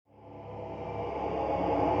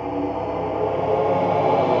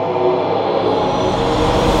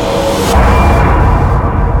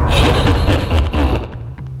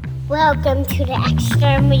to the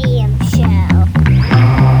Extra Medium Show.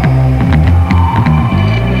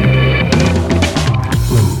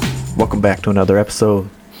 Welcome back to another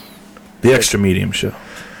episode. The Extra Medium Show.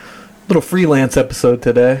 Little freelance episode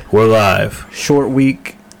today. We're live. Short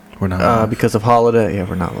week. We're not live. Because of holiday. Yeah,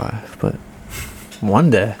 we're not live, but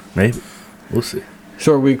one day. Maybe. We'll see.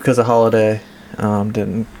 Short week because of holiday.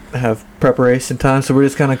 Didn't have preparation time, so we're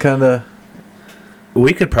just kind of...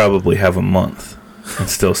 We could probably have a month and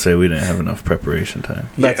still say we didn't have enough preparation time.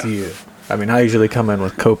 That's you. I mean, I usually come in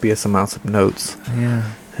with copious amounts of notes.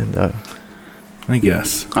 Yeah. And, I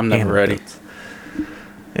guess. I'm never ready.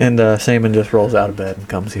 And Shaman just rolls out of bed and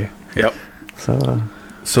comes here. Yep. So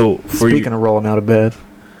for speaking of rolling out of bed.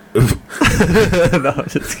 No, I'm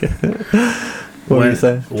just kidding. What are you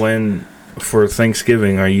saying? When, for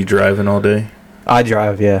Thanksgiving, are you driving all day? I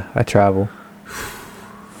drive, yeah. I travel.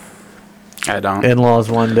 I don't. In-laws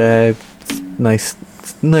one day. Nice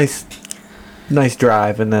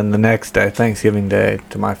drive. And then the next day, Thanksgiving Day,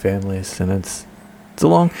 to my family's. And it's a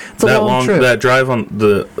long trip. That drive on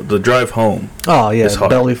the drive home. Oh, yeah.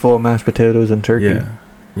 Belly full of mashed potatoes and turkey. Yeah.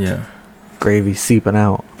 Yeah. Gravy seeping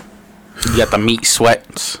out. You got the meat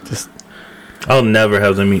sweats. I'll never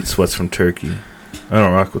have the meat sweats from turkey. I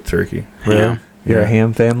don't rock with turkey. Yeah. You're a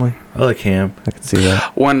ham family? I like ham. I can see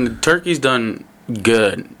that. When the turkey's done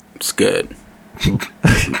good, it's good.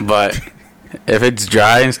 But if it's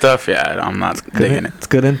dry and stuff, yeah, I'm not digging it. It's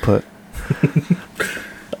good input.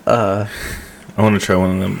 I want to try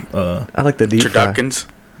one of them. I like the deep fry. Turduckens.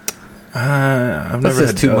 I've never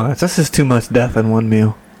had too much. That's just too much death in one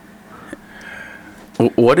meal.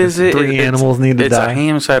 What is it? Three animals need to die. It's a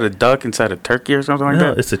ham inside a duck inside a turkey or something like that?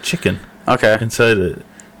 No, it's a chicken. Okay.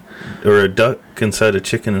 Or a duck inside a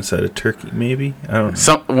chicken inside a turkey, maybe? I don't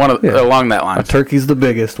know. Along that line. A turkey's the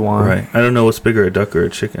biggest one. Right. I don't know what's bigger, a duck or a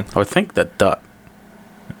chicken. I would think the duck.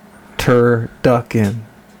 Turducken.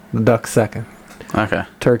 The duck second. Okay.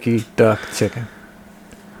 Turkey, duck, chicken.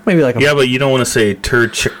 Maybe like but you don't want to say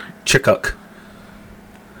chickuck.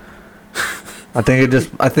 I think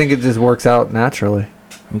it just works out naturally.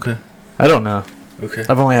 Okay. I don't know. Okay.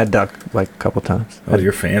 I've only had duck like a couple times. Oh,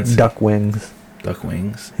 you're fancy. Duck wings. Duck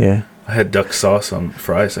wings. Yeah. I had duck sauce on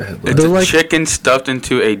fries. It's a chicken stuffed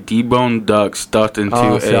into a deboned duck stuffed into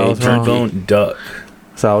a deboned duck.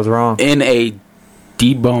 So I was wrong. In a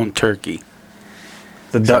deboned turkey.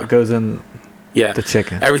 The duck goes in the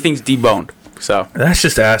chicken. Everything's deboned. So that's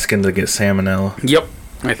just asking to get salmonella. Yep.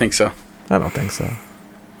 I think so. I don't think so.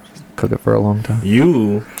 Just cook it for a long time.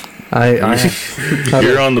 You're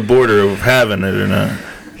on the border of having it or not.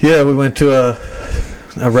 Yeah, we went to a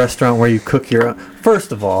restaurant where you cook your own.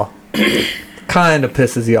 First of all, kind of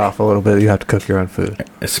pisses you off a little bit. You have to cook your own food,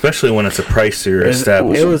 especially when it's a pricier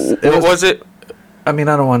establishment. What was it? I mean,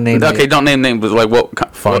 I don't want to name. Okay, don't name names, but like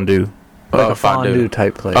what? Fondue. Like a fondue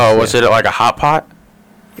type place. Oh, was it like a hot pot?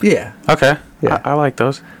 Yeah. Okay. Yeah. I like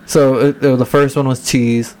those. So the first one was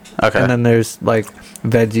cheese. Okay. And then there's like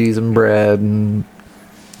veggies and bread and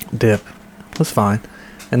dip. It was fine.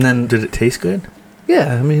 And then did it taste good?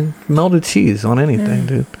 Yeah, I mean, melted cheese on anything,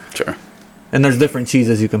 dude. Sure. And there's different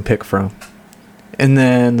cheeses you can pick from. And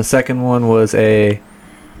then the second one was a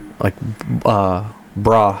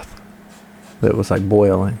broth that was like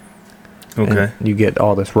boiling. Okay. And you get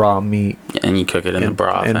all this raw meat. And you cook it in the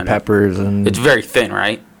broth. And peppers and... It's very thin,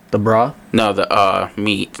 right? The broth? No, the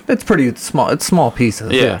meat. It's pretty small. It's small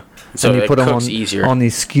pieces. Yeah. So and you put cooks them easier. on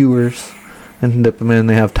these skewers and dip them in.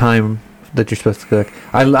 They have time that you're supposed to cook.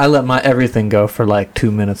 I let my everything go for like 2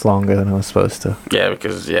 minutes longer than I was supposed to. Yeah,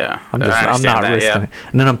 because I'm not risking it.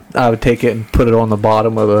 And then I would take it and put it on the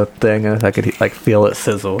bottom of the thing, and I could like feel it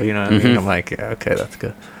sizzle. You know what I mean? I'm like, yeah, okay, that's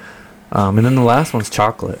good. And then the last one's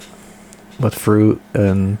chocolate with fruit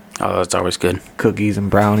and that's always good. Cookies and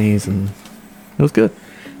brownies, and it was good.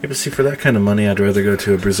 Yeah, but see, for that kind of money, I'd rather go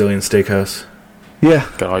to a Brazilian steakhouse. Yeah,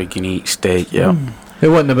 got all you can eat steak. Yeah, it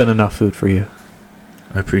wouldn't have been enough food for you.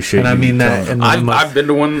 I appreciate. And I mean that. I've been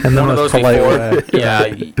to one of those before.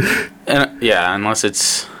 Yeah, unless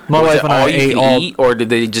it's my wife and I ate all. Or did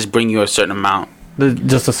they just bring you a certain amount?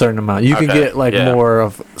 Just a certain amount. You can get like more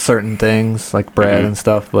of certain things, like bread and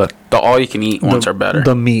stuff, but the all you can eat ones are better.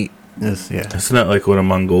 The meat is It's not like what a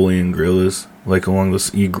Mongolian grill is. Like along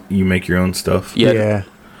this, you make your own stuff. Yeah.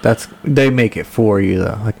 They make it for you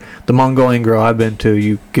though. Like the Mongolian grill I've been to,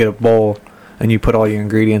 you get a bowl and you put all your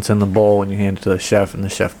ingredients in the bowl and you hand it to the chef, and the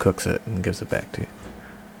chef cooks it and gives it back to you.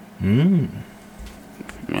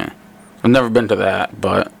 Yeah, I've never been to that,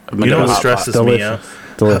 but I've been you to know what stresses me out?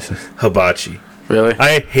 Delicious. Hibachi. Really?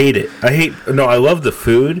 I hate it. I love the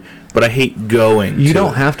food, but I hate going. You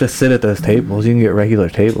don't have to sit at those tables. You can get regular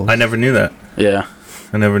tables. I never knew that. Yeah.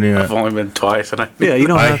 I never knew that. I've only been twice, and Yeah, you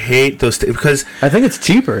don't. I hate those because I think it's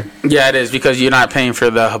cheaper. Yeah, it is because you're not paying for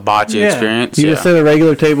the hibachi experience. You just sit at a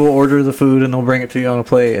regular table, order the food, and they'll bring it to you on a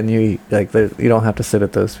plate, and you eat. Like you don't have to sit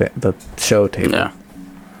at the show table. Yeah.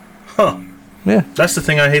 Huh. Yeah. That's the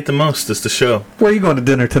thing I hate the most is the show. Where are you going to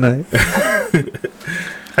dinner tonight?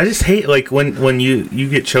 I just hate like when you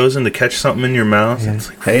get chosen to catch something in your mouth. Yeah. It's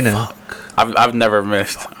like, hey now. fuck. I've never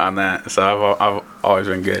missed on that, so I've always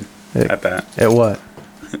been good at that. At what?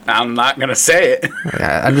 I'm not gonna say it.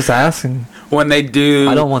 I'm just asking. When they do,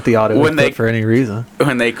 I don't want the audio when clip for any reason.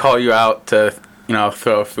 When they call you out to,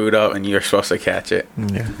 throw food up and you're supposed to catch it.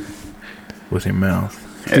 Yeah. With your mouth.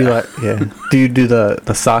 Yeah. Do you do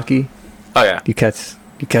the sake? Oh yeah. You catch.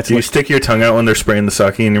 Do you stick your tongue out when they're spraying the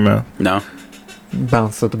sake in your mouth? No.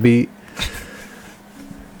 Bounce with the beat.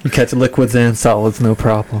 You catch liquids and solids, no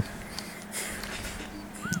problem.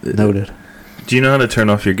 Noted. Do you know how to turn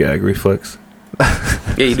off your gag reflex?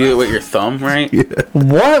 Yeah, you do it with your thumb, right? Yeah.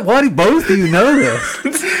 What? Why do both of you know this?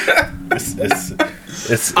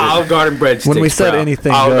 It's Olive Garden breadsticks. When we said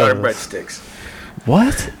anything Olive goes. Garden breadsticks.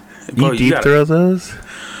 What? you deep throw those?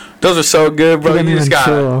 Those are so good, bro. You just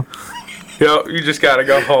gotta. Chill. You just gotta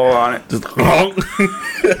go whole on it.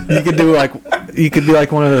 You could do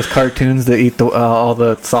like one of those cartoons that eat all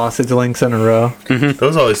the sausage links in a row. Mm-hmm.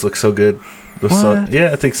 Those always look so good. Yeah,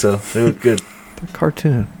 I think so. They look good.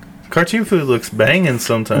 Cartoon. Cartoon food looks banging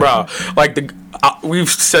sometimes. Bro, like we've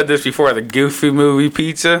said this before, the Goofy movie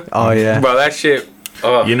pizza. Oh yeah. Bro, that shit.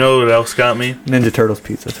 You know what else got me? Ninja Turtles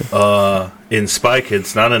pizza too. In Spy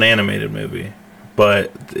Kids, not an animated movie,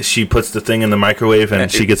 but she puts the thing in the microwave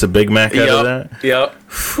and she gets a Big Mac out of that. Yep. Back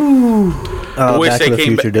to the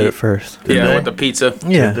Future did it first. With the pizza.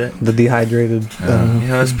 Yeah, the dehydrated.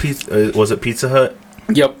 It's pizza. Was it Pizza Hut?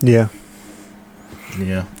 Yep. Yeah.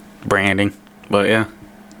 Yeah. Branding, but yeah.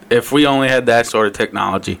 If we only had that sort of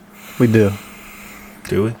technology. We do.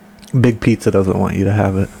 Do we? Big Pizza doesn't want you to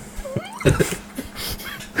have it.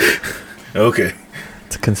 Okay.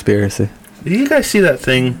 It's a conspiracy. Did you guys see that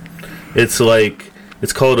thing? It's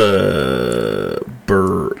called a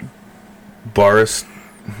Baris.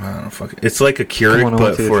 I don't know. Fuck it. It's like a Keurig,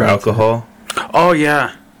 but for alcohol. Oh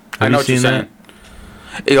yeah, I know you what you're saying.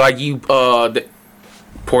 Like you put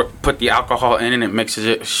the alcohol in and it mixes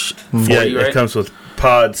it. Yeah, you, right? It comes with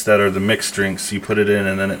pods that are the mixed drinks. You put it in,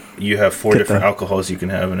 and then you have 4 different alcohols you can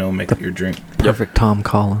have, and it'll make your drink. Perfect Tom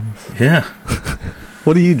Collins. Yeah.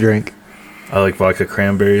 What do you drink? I like vodka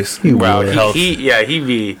cranberries. Bro, he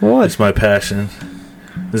be. What? It's my passion.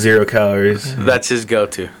 0 calories. That's his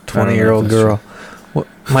go-to. 20-year-old girl. What?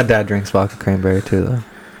 My dad drinks vodka cranberry too, though.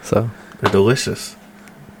 So they're delicious.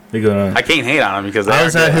 They go on. I can't hate on him because I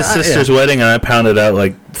was at his sister's wedding and I pounded out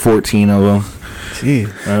like 14 of them.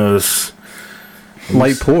 Jeez.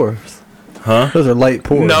 Light pours. Huh? Those are light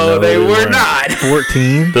pours. No, they were not.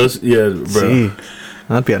 14? Those, yeah, bro. Gee.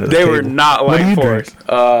 I'd be under the They table. were not light pours.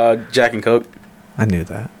 Jack and Coke. I knew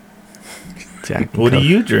that. Jack and What Coke. do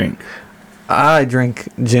you drink? I drink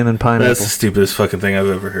gin and pineapple. That's the stupidest fucking thing I've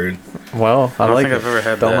ever heard. Well, I don't like think it. I've ever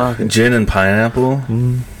had Don't that. knock it. Gin and pineapple?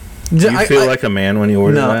 Do you feel like a man when you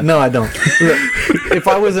order that? No, I don't. Look, if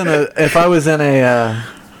I was in a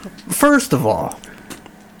first of all,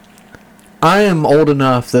 I am old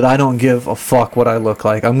enough that I don't give a fuck what I look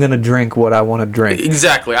like. I'm gonna drink what I want to drink.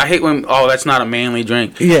 Exactly. I hate when that's not a manly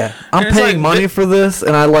drink. Yeah, I'm And paying money for this,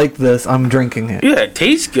 and I like this. I'm drinking it. Yeah, it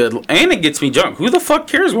tastes good, and it gets me drunk. Who the fuck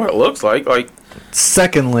cares what it looks like? Like,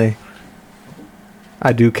 secondly,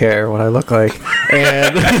 I do care what I look like,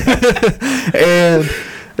 and and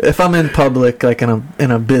if I'm in public, like in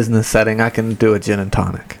a business setting, I can do a gin and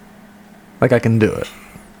tonic. Like I can do it.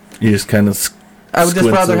 You just kind of. I would just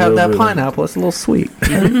rather have that pineapple. It's a little sweet.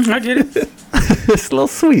 I get it. It's a little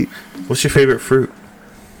sweet. What's your favorite fruit?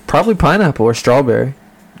 Probably pineapple or strawberry.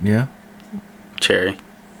 Yeah. Cherry.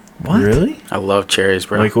 What? Really? I love cherries,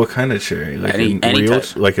 bro. Like what kind of cherry? Like Any real,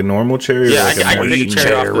 type. like a normal cherry? Yeah, or like I can pick a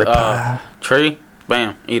cherry off pie. the tree.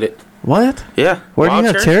 Bam, eat it. What? Yeah. Where do you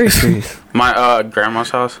Wild have cherry trees? My grandma's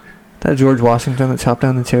house. That George Washington that chopped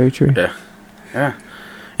down the cherry tree? Yeah. Yeah.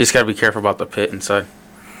 You just gotta be careful about the pit inside.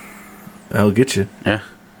 I'll get you. Yeah.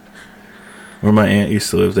 Where my aunt used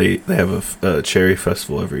to live, they have a cherry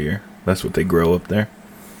festival every year. That's what they grow up there.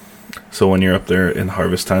 So when you're up there in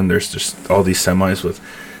harvest time, there's just all these semis with,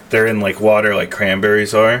 they're in like water like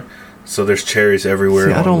cranberries are. So there's cherries everywhere.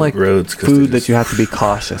 See, I don't like roads food that you have to be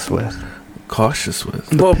cautious with. Cautious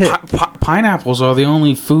with. Well, pineapples are the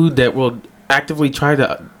only food that will actively try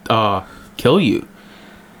to kill you.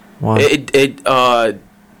 Why? It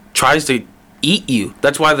tries to eat you.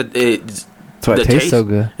 That's why That's why it tastes so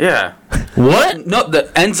good. Yeah. What? No,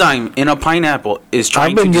 the enzyme in a pineapple is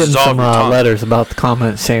trying I've been to getting dissolve some your tongue. letters about the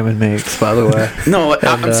comments Shaman makes, by the way. No, And,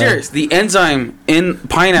 I'm serious. The enzyme in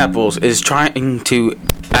pineapples is trying to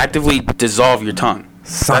actively dissolve your tongue.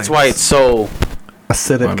 That's why it's so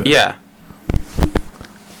acidic. Yeah.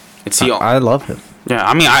 It's the I love it. Yeah,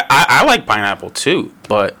 I mean, I like pineapple too,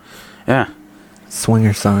 but yeah.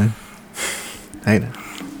 Swinger sign. Ain't it?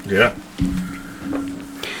 Yeah.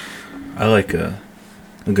 I like a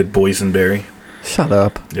good boysenberry. Shut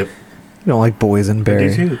up. Yep. You don't like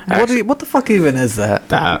boysenberry. I do too. What the fuck even is that?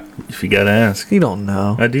 If you gotta ask. You don't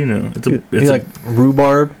know. I do know. You like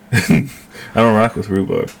rhubarb? I don't rock with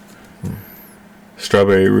rhubarb.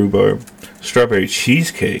 Strawberry rhubarb. Strawberry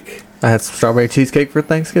cheesecake. I had strawberry cheesecake for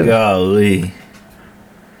Thanksgiving. Golly.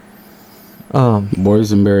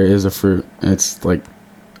 Boysenberry is a fruit. It's like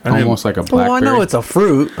almost like a blackberry. Well, I know it's a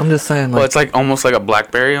fruit. I'm just saying. Like, Well, it's like almost like a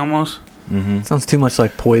blackberry almost. Mm-hmm. sounds too much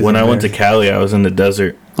like poison. When I went to Cali, I was in the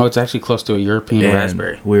desert. Oh, it's actually close to a European And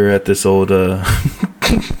raspberry. we were at this old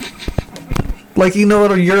like, you know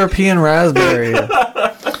what a European raspberry is.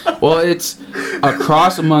 Well, it's a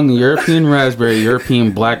cross among the European raspberry,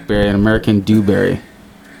 European blackberry, and American dewberry.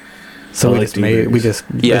 So I we like just made it. We dewberries.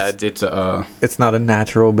 just Yeah, It's, it's it's not a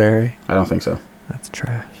natural berry. I don't think so. That's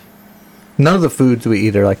trash. None of the foods we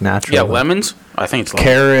eat are like natural. Yeah, though. lemons. I think it's lemon.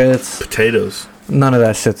 Carrots. potatoes. None of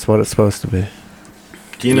that shit's what it's supposed to be.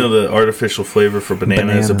 Do you know the artificial flavor for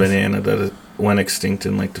banana is a Bananas. banana that went extinct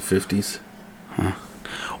in like the 50s?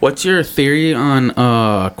 What's your theory on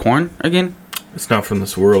corn again? It's not from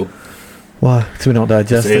this world. Why? Because we don't It's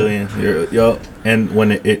digest it. alien. And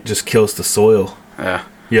when it just kills the soil. Yeah.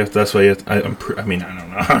 Yeah, that's why you have to, I mean, I don't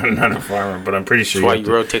know. I'm not a farmer, but I'm pretty sure That's why have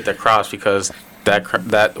you rotate the crops, because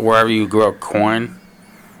that wherever you grow corn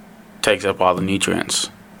takes up all the nutrients.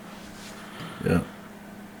 Yeah.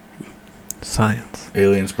 Science.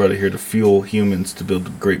 Aliens brought it here to fuel humans to build the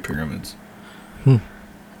Great Pyramids.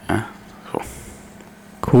 Yeah. Cool.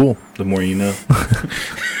 Cool. The more you know.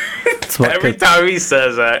 That's what Every could- time he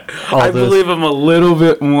says that, All I those- believe him a little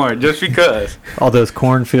bit more, just because. all those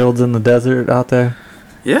cornfields in the desert out there.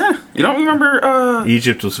 Yeah. You don't remember?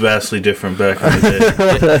 Egypt was vastly different back in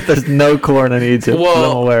the day. There's no corn in Egypt that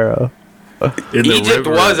Well- I'm aware of. In the Egypt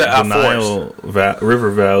was a the Nile River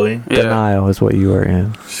Valley. Yeah. Denial is what you are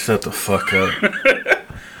in. Shut the fuck up.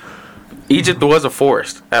 Egypt was a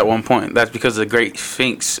forest at one point. That's because the Great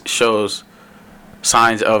Sphinx shows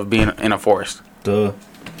signs of being in a forest. Duh.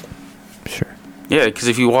 Sure. Yeah, because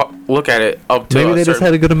if you look at it up to Maybe a they just certain,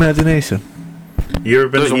 had a good imagination. You ever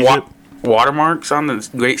been there's to Egypt? watermarks on the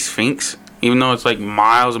Great Sphinx, even though it's like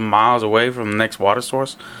miles and miles away from the next water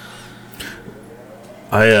source.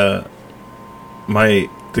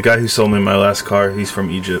 The guy who sold me my last car, he's from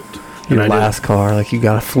Egypt. And Your I did- last car, like you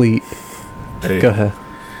got a fleet. Hey. Go ahead.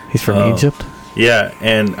 He's from Oh. Egypt. Yeah,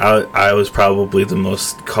 and I was probably the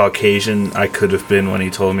most Caucasian I could have been when he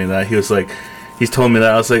told me that. He's told me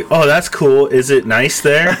that. I was like, oh, that's cool. Is it nice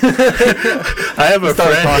there? I have a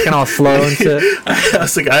Started friend. talking all slow and shit. I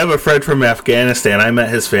was like, I have a friend from Afghanistan. I met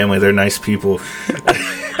his family. They're nice people.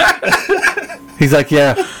 He's like,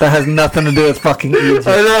 yeah, that has nothing to do with fucking Egypt.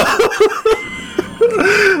 I know.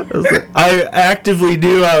 I actively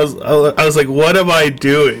knew. I was like, what am I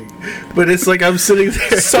doing? But it's like I'm sitting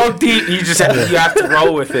there. So deep, you have to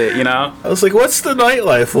roll with it, you know. I was like, what's the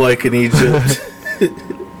nightlife like in Egypt?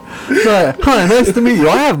 He's like, hi, nice to meet you.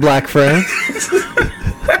 I have black friends.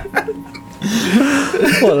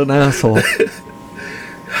 What an asshole.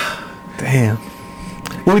 Damn.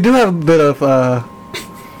 Well, we do have a bit of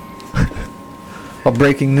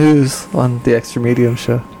breaking news on the Extra Medium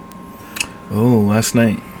show. Oh, last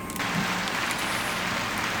night.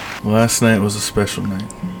 Last night was a special night.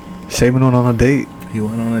 Shaman went on a date, He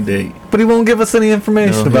went on a date. but he won't give us any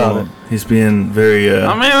information No, he about won't. He's being very.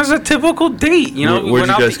 I mean, it was a typical date, you know. We Where'd went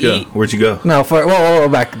you out guys to go? eat. Where'd you go? it. No, whoa,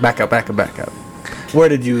 back up. Where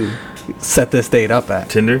did you set this date up at?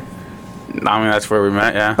 Tinder. I mean, that's where we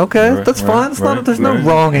met. Yeah. Okay, Right, that's fine. It's not, right, there's no right.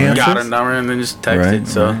 wrong Right. answers. Got a number and then just texted.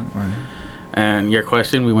 So, right. And your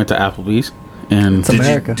question, we went to Applebee's, and It's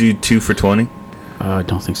America. Did you do 2 for $20? I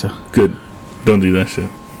don't think so. Good. Don't do that shit.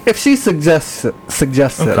 If she suggests it,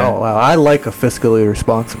 Okay. I'll allow. I like a fiscally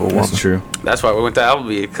responsible woman. That's true. that's why we went to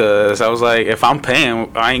Applebee's, because I was like, if I'm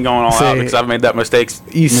paying, I ain't going all See, out, because I've made that mistake.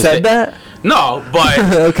 You said that? No, but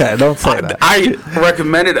Okay, don't say that. I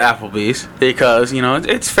recommended Applebee's because, you know,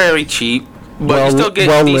 it's fairly cheap, but Well- you still get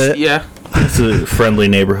well decent. lit. Yeah. It's a friendly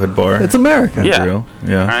neighborhood bar. It's America. Yeah. Real.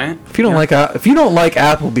 Yeah. All right. If you don't like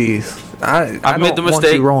Applebee's, I I've made the don't want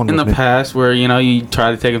mistake you rolling in the with me. past where, you know, you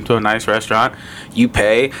try to take them to a nice restaurant, you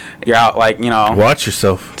pay, you're out like, you know, Watch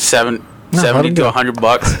yourself. No, let 70 him to go.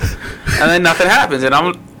 $100, and then nothing happens. And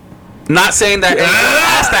I'm not saying that it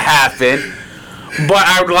has to happen, but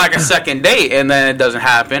I would like a second date, and then it doesn't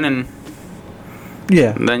happen, and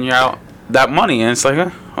Yeah. then you're out that money, and it's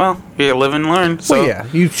like, well, you live and learn. So Well, yeah,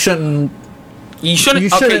 you shouldn't. you shouldn't. You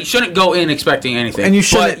Okay, shouldn't- you shouldn't go in expecting anything, And you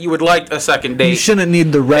shouldn't- But you would like a second date. You shouldn't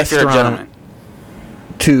need the if you're a restaurant gentleman.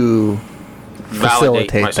 to Validate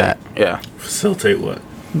facilitate myself. that. Yeah. Facilitate what?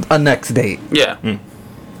 a next date. Yeah.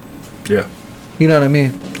 Yeah. You know what I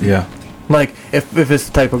mean? Yeah. Like if it's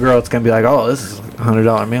the type of girl, it's gonna be like, oh, this is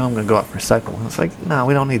 $100 meal. I'm gonna go out for a second one. It's like, no,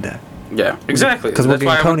 we don't need that Yeah. Exactly. because we're That's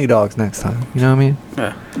why getting Coney dogs next time. You know what I mean?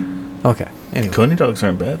 Yeah. Okay. Anyway, Coney dogs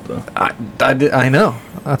aren't bad though. I know.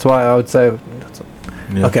 That's why I would say.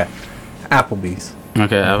 Yeah. Okay. Applebee's.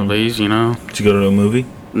 Okay, Applebee's, you know. Did you go to a movie?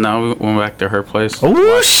 No, we went back to her place.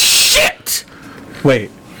 Oh shit! Wait.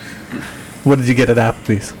 What did you get at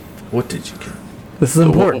Applebee's? What did you get? This is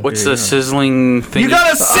important. What's the sizzling thing? You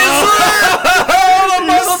got a sizzler!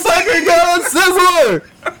 Motherfucker got a sizzler!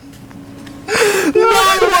 No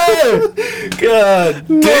way! God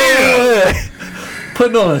Damn!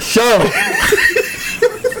 Putting on a show.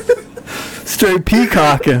 Straight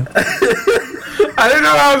peacocking. I didn't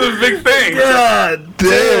know that was a big thing. God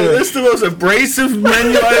damn! This is the most abrasive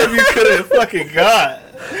menu item you could have fucking got.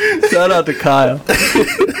 Shout out to Kyle.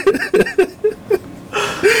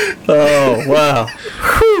 Oh, wow.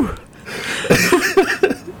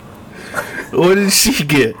 What did she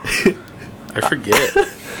get? I forget.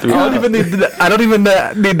 I don't even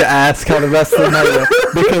need to ask how the rest of the night went,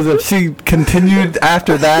 because if she continued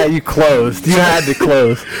after that, you closed. You had to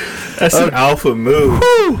close. That's an alpha move.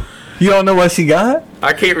 Whew. You don't know what she got?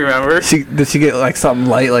 I can't remember. Did she get like something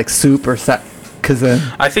light, like soup or because then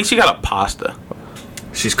I think she got a pasta.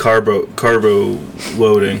 She's carbo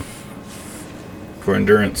loading for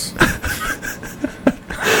endurance.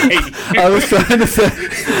 I was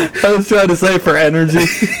trying to say for energy,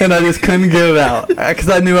 and I just couldn't get it out because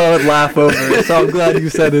I knew I would laugh over it. So I'm glad you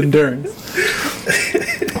said endurance.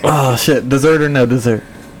 Oh shit! Dessert or no dessert?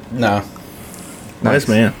 No. Nice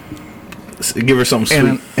man. Give her something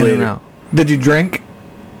sweet In later. and out. Did you drink?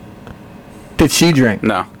 Did she drink?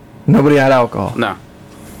 No. Nobody had alcohol. No.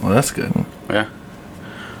 Well, that's good. Yeah.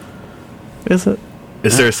 Is it?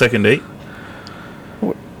 Is there a second date?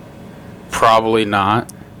 Probably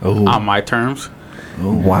not Oh, on my terms.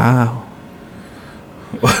 Wow.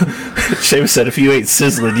 Seamus said if you ate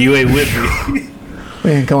sizzling, you ain't with me. We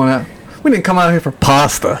didn't come out here for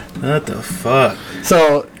pasta. What the fuck?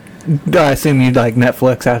 So, I assume you like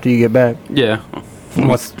Netflix after you get back. Yeah.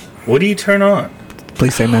 What do you turn on?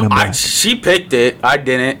 Please say Men in Black. She picked it. I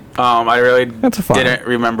didn't. I really That's a fine. didn't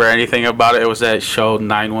remember anything about it. It was that show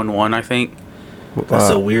 911, I think. That's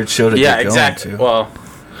a weird show to Yeah, get exactly. going to. Well,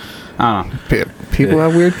 I don't know. People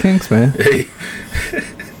have weird kinks, man. Hey.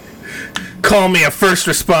 Call me a first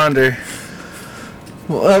responder.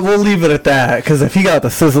 Well, we'll leave it at that, because if he got the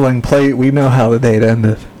sizzling plate, we know how the date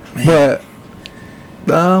ended. But,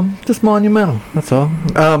 just monumental, that's all.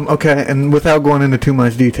 Okay, and without going into too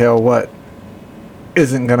much detail, what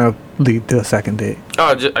isn't going to lead to a second date?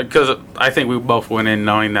 Oh, because I think we both went in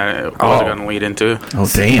knowing that it wasn't going to lead into. Oh,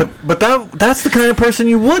 damn. But that's the kind of person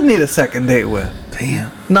you would need a second date with.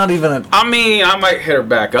 Damn. Not even a... I mean, I might hit her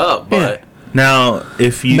back up, but Yeah. Now,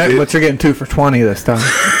 if you... But you're getting 2 for $20 this time.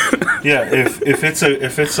 yeah, if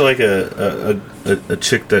it's like a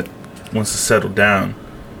chick that wants to settle down,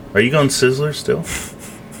 are you going Sizzler still?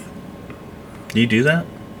 Do you do that?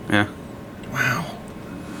 yeah. Wow.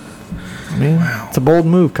 I mean, it's a bold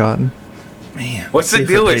move, Cotton. Man. What's the see if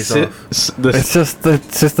deal it with pays off. It's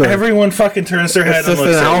just a... Everyone fucking turns their head It's and just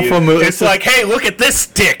looks an at you. alpha move. It's It's just- like, hey, look at this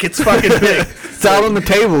dick. It's fucking big. It's out on the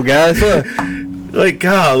table, guys. Look. Like,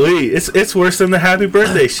 golly, it's worse than the happy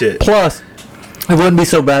birthday shit. Plus, it wouldn't be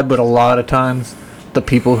so bad, but a lot of times the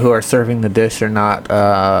people who are serving the dish are not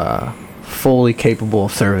fully capable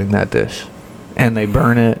of serving that dish. And they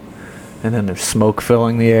burn it, and then there's smoke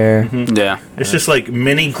filling the air. Yeah. It's just like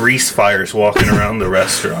mini grease fires walking around the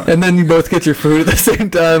restaurant. And then you both get your food at the same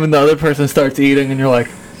time, and the other person starts eating, and you're like,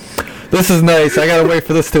 this is nice. I gotta wait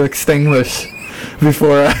for this to extinguish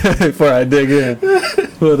before I dig in.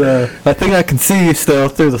 But I think I can see you still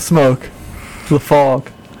through the smoke, the fog.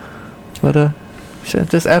 But shit,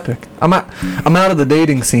 just epic. I'm out of the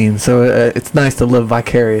dating scene, so it's nice to live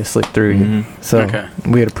vicariously through you. So Okay.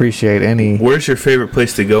 we'd appreciate any. Where's your favorite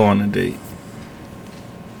place to go on a date?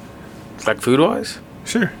 Like food wise?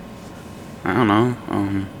 Sure. I don't know.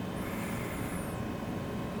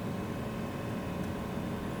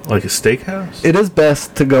 Like a steakhouse? It is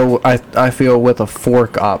best to go, I feel, with a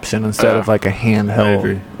fork option instead of like a I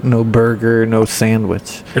agree. handheld. No burger, no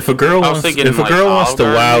sandwich. If a girl I was wants, thinking, if a like, girl wants to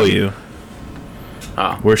Olive wow Garden. you,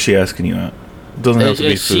 Oh. where's she asking you out? Doesn't have to be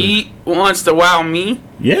If food. she wants to wow me,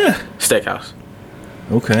 Yeah. steakhouse.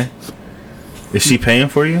 Okay. Is she paying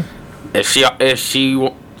for you? If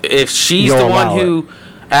she's You'll the one allow who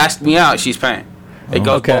asked me out, she's paying. It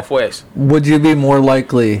goes Okay. both ways. Would you be more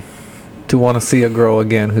likely to want to see a girl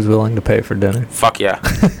again who's willing to pay for dinner? Fuck yeah.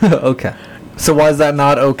 Okay. So why is that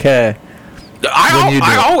not okay? When you do.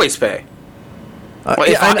 I always pay.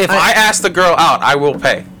 If I ask the girl out, I will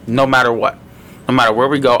pay, no matter what. No matter where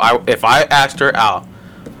we go, if I asked her out,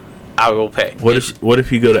 I will pay. What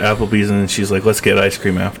if you go to Applebee's and she's like, let's get ice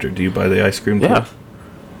cream after? Do you buy the ice cream too? Yeah.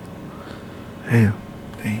 Damn.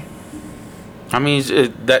 I mean,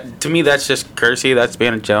 that to me, that's just courtesy. That's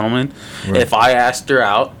being a gentleman. Right. If I asked her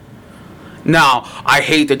out, now I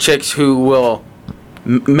hate the chicks who will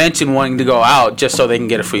mention wanting to go out just so they can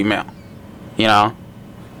get a free meal. You know?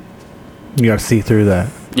 You gotta see through that.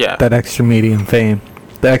 Yeah. That extra medium fame.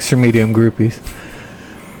 The extra medium groupies.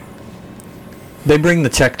 They bring the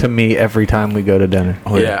check to me every time we go to dinner.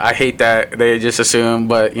 Oh, yeah, I hate that. They just assume,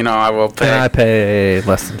 but you know, I will pay. And I pay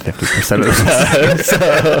less than 50% of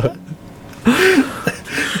the time.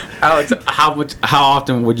 Alex, how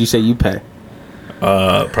often would you say you pay?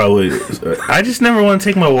 Probably. I just never want to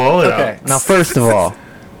take my wallet Okay, out. now first of all,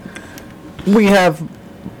 we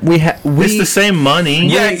It's the same money.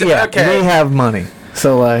 Yeah, okay. we have money.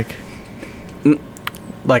 So like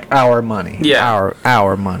our money. Yeah.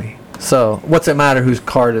 Our money. So what's it matter whose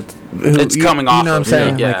card It's coming off You know what I'm of,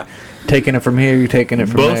 saying? yeah. Like, taking it from here, you're taking it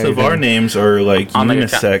from Both there. of our names are like On the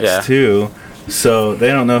unisex account, yeah. too, so they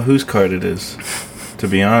don't know whose card it is. To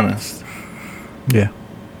be honest, Yeah.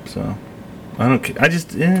 so I don't care. I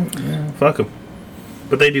just fuck them.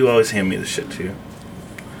 But they do always hand me the shit too.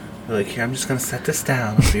 They're like, here, I'm just gonna set this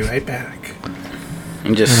down. I'll be right back.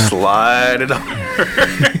 And just slide it on.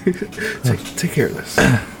 Take care of this.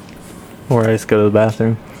 Or I just go to the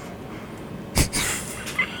bathroom.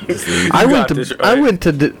 I went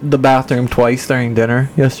to the bathroom twice during dinner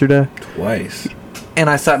yesterday, Twice. and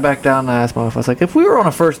I sat back down and I asked my wife, I was like, if we were on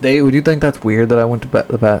a first date, would you think that's weird that I went to the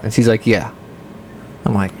bathroom? And she's like, yeah.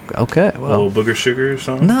 I'm like, okay, A well. little booger sugar or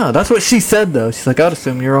something? No, that's what she said, though. She's like, I'd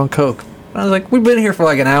assume you're on coke. I was like, we've been here for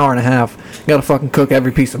like an hour and a half. You gotta fucking cook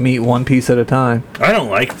every piece of meat one piece at a time. I don't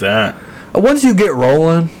like that. Once you get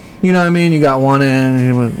rolling, you know what I mean? You got one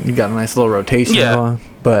in, you got a nice little rotation Yeah. going.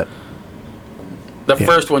 But The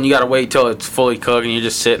first one, you gotta wait till it's fully cooked and you're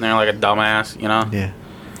just sitting there like a dumbass, you know? yeah.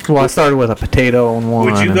 Well, I started with a potato on one.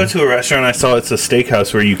 Would you go and- to a restaurant? I saw it's a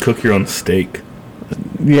steakhouse where you cook your own steak.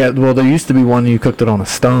 Yeah, well, there used to be one you cooked it on a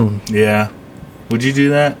stone. Yeah. Would you do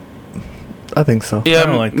that? I think so. Yeah, I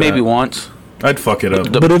don't like maybe that. once. I'd fuck it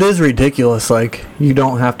up. But it is ridiculous. Like, you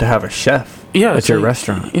don't have to have a chef Yeah, at it's your like-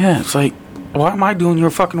 restaurant. Yeah, it's like, why am I doing your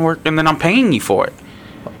fucking work and then I'm paying you for it?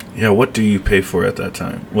 Yeah, what do you pay for at that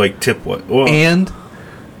time? Like, tip what? Well, And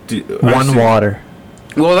I one see- water.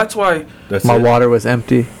 Well, that's why. That's My it? water was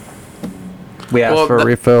empty. We asked Well, for a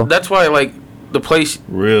refill. That's why, like, the place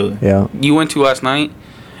Really? Yeah. you went to last night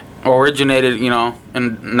originated, you know,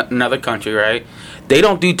 in another country, right? They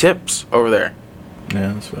don't do tips over there.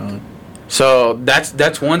 Yeah, that's valid. So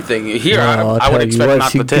that's one thing. Here, No, I'll I would tell you expect what,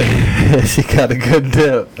 not she to tip. she got a good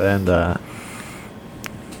tip and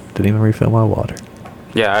didn't even refill my water.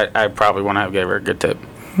 Yeah, I probably wouldn't have gave her a good tip.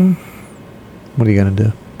 What are you gonna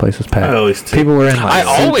do? Place was packed. I always tip. People were in. Like, I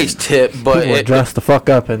suits. always tip, but People were dressed the fuck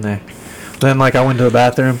up in there. Then like I went to the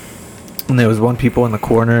bathroom, and there was one people in the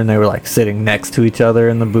corner, and they were like sitting next to each other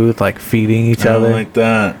in the booth, like feeding each I don't other. like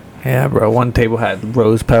that. Yeah, bro. One table had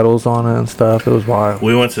rose petals on it and stuff. It was wild.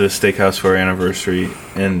 We went to the steakhouse for our anniversary,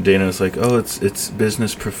 and Dana was like, "Oh, it's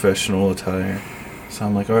business professional attire." So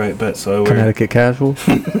I'm like, "All right, bet." So I wear Connecticut casual.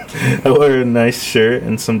 I wear a nice shirt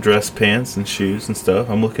and some dress pants and shoes and stuff.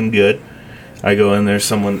 I'm looking good. I go in there,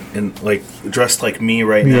 someone in like dressed like me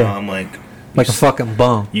right now. Yeah. I'm like Like a fucking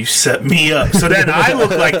bum. you set me up. So then I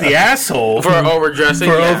look like the asshole for overdressing.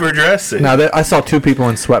 for yeah. overdressing. Now I saw two people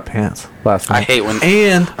in sweatpants last night. I hate when.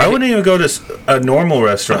 And I wouldn't even go to a normal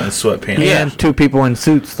restaurant in sweatpants. Yeah. and two people in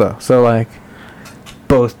suits though. So like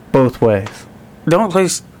both ways. The only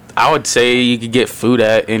place I would say you could get food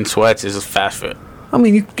at in sweats is fast food. I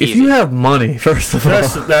mean, if Easy. you have money, first of all,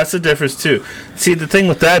 That's the difference too. See, the thing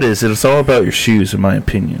with that is it's all about your shoes, in my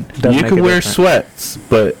opinion. Does You make can a wear difference. sweats,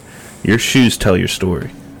 but your shoes tell your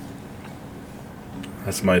story.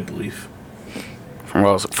 That's my belief.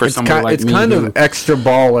 Well, for it's someone like it's me, kind who- of extra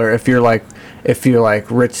baller if you're like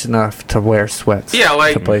rich enough to wear sweats. Yeah,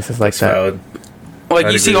 like- to places like That's that. valid. Like,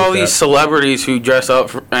 I'd you see agree all with these that. celebrities who dress up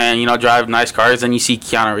and, you know, drive nice cars. Then you see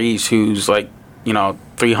Keanu Reeves, who's like, you know,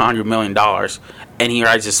 $300 million, and he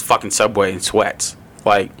rides this fucking Subway in sweats.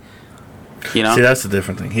 Like, you know? See, that's a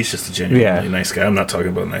different thing. He's just a genuinely nice guy. I'm not talking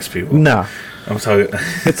about nice people. No, I'm talking.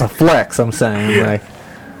 it's a flex. I'm saying. Yeah. Like,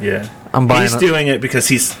 Yeah. I'm buying. He's doing it because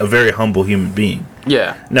he's a very humble human being.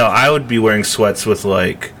 Yeah. No, I would be wearing sweats with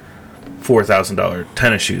like $4,000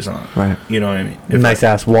 tennis shoes on. Right. You know what I mean? Nice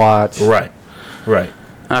ass watch. Right. Right.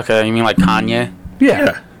 Okay, you mean like Kanye?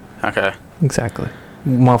 Yeah. Okay. Exactly.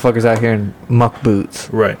 Motherfuckers out here in muck boots.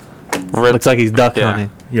 Right. Looks like he's duck Yeah.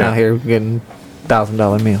 hunting. Yeah. Out here getting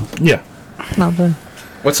 $1,000 meals. Yeah. Not bad.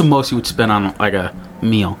 What's the most you would spend on like a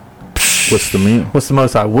meal? What's the meal? What's the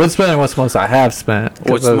most I would spend and what's the most I have spent? 'Cause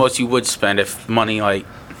What's the most you would spend if money, like,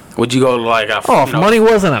 would you go to like a... Oh, if money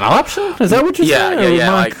wasn't an option? Is that what you're Yeah, saying? yeah,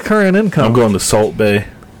 Or my like- current income. I'm going to Salt Bay.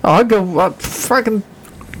 Oh, I'd go fucking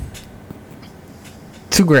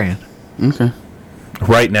 $2,000. Okay.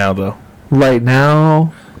 Right now, though. Right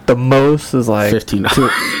now, the most is like $15.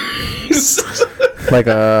 like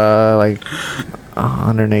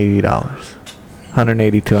 $180,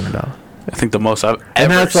 $200. I think the most I've ever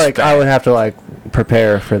And that's like spent. I would have to like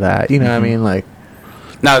prepare for that. You know what I mean? Like,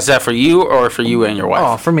 Now, is that for you or for you and your wife?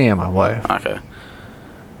 oh, for me and my wife, Okay.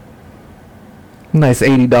 nice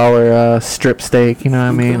 $80 strip steak. You know what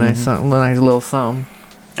I mean? Nice something, nice little something.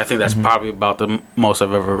 I think that's probably about the most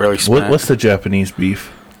I've ever really spent. What's the Japanese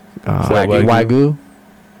beef? Wagyu. Wagyu?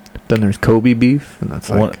 Then there's Kobe beef, and that's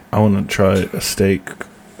like I want to try a steak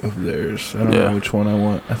of theirs. I don't know which one I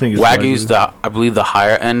want. I think it's Wagyu's I believe the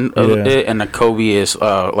higher end of Yeah. it, and the Kobe is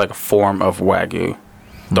like a form of Wagyu.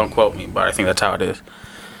 Don't quote me, but I think that's how it is.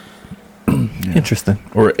 interesting.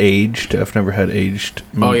 Or aged. I've never had aged.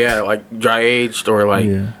 Oh meat. yeah, like dry aged or like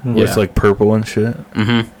Yeah. It's like purple and shit.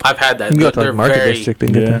 I've had that. You can go to They're like Market very, District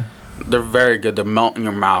and get Yeah. them. they're very good. They melt in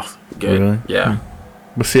your mouth. Good. Really? Yeah.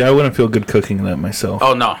 But see, I wouldn't feel good cooking that myself.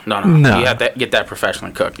 Oh no. No. You have to get that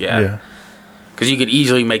professionally cooked. yeah. Yeah. Because you could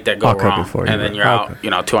easily make that go I'll cook wrong, it for you, and then bro. you're I'll out. cook You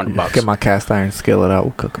know, $200. Get my cast iron skillet out.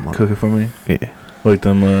 We'll cook them up. Cook it for me. Yeah. Like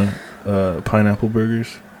them pineapple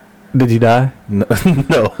burgers. Did you die? No.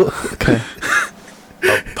 no. Okay.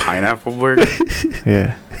 A pineapple burger.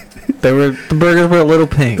 Yeah. The burgers were a little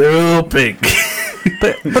pink, They're a little pink.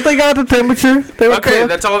 but they got the temperature. They were Okay, cooked.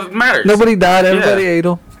 that's all that matters. Nobody died. Everybody Yeah. ate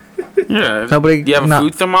them. Yeah. Nobody- Do you have a no.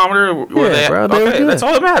 food thermometer? Were Yeah, bro, they were okay, good. that's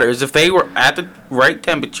all that matters. If they were at the right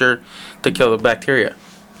temperature to kill the bacteria.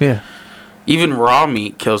 Yeah. Even raw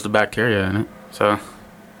meat kills the bacteria in it. So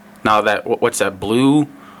now that what's that blue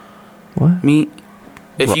What? meat?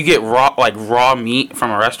 If you get raw meat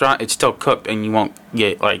from a restaurant, it's still cooked and you won't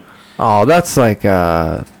get like Oh, that's like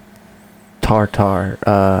tartar.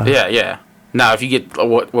 yeah. Now if you get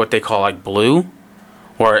what they call like blue,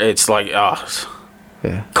 or it's like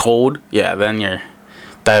Yeah. cold, yeah, then you're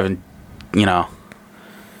diving,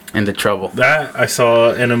 into trouble. That I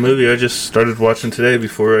saw in a movie I just started watching today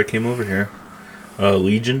before I came over here.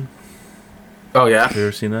 Legion. Oh yeah, Have you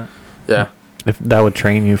ever seen that? yeah. If that would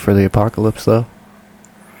train you for the apocalypse, though.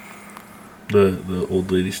 The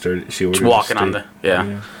old lady started. She ordered Just walking on steak.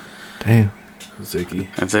 yeah. Damn. Zicky.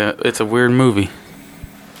 It's a weird movie.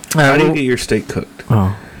 How do you get your steak cooked?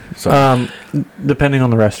 Oh. Sorry. Depending on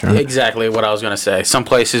the restaurant. Exactly what I was gonna say. Some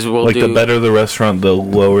places will Like do the better the restaurant, the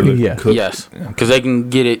lower the Yeah. cook. yes, because they can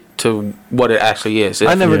get it to what it actually is.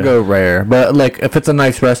 I never Yeah. go rare, but like if it's a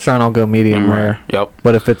nice restaurant, I'll go medium rare. Yep.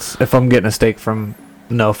 But if I'm getting a steak from,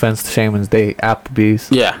 no offense to Shaman's Day, Applebee's,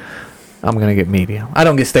 Yeah. I'm gonna get medium. I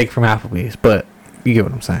don't get steak from Applebee's, but you get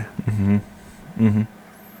what I'm saying.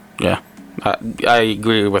 Yeah. I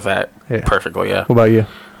agree with that Yeah. perfectly. Yeah. What about you?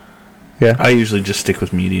 Yeah. I usually just stick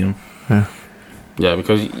with medium. Yeah. Yeah,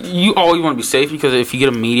 because you always want to be safe. Because if you get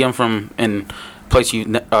a medium from in place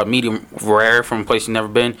medium rare from a place you've never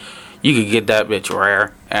been, you could get that bitch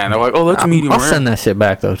rare, and they're like, "Oh, that's medium I'll rare." send that shit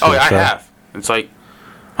back though. Too, Oh, yeah, I so. have. It's like,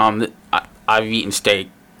 I've eaten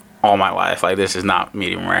steak all my life. Like, this is not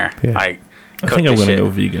medium rare. Yeah. I Like, think I'm gonna go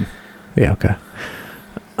vegan. Yeah. Okay.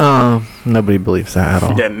 Nobody believes that at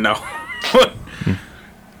all. Yeah, no.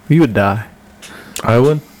 You would die, I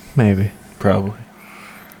would maybe. probably.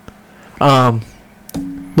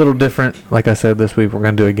 Little different. Like I said, this week we're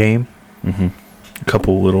gonna do a game. A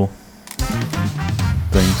couple little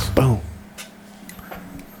things. Boom.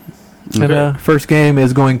 And first game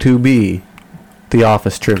is going to be The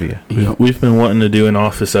Office trivia. We've been wanting to do an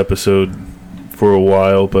Office episode for a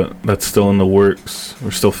while, but that's still in the works.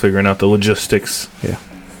 We're still figuring out the logistics. Yeah.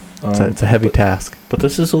 It's a heavy task. But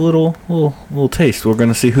this is a little taste. We're going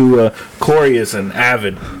to see who Corey is, an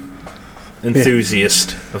avid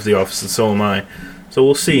enthusiast of The Office, and so am I. So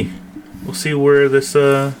we'll see. we'll see where this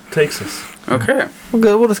takes us. Okay.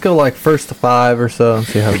 We'll just go like first to 5 or so and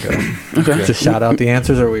see how it goes. Okay. Just shout out the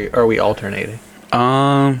answers, or are we alternating?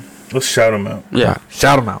 Let's shout them out. Yeah.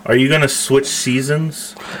 Shout them out. Are you gonna switch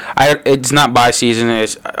seasons? It's not by season.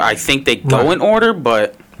 I think they go in order,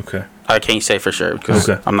 but Okay. I can't say for sure because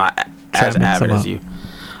I'm not as mix avid them as up. you.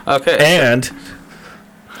 Okay. And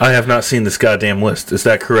I have not seen this goddamn list. Is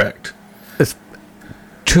that correct? It's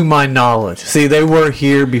to my knowledge. See, they were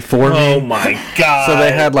here before me. Oh my god! So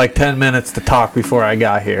they had like 10 minutes to talk before I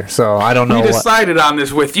got here. So I don't know. We decided on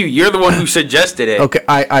this with you. You're the one who suggested it. Okay,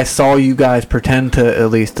 I saw you guys pretend to at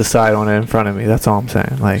least decide on it in front of me. That's all I'm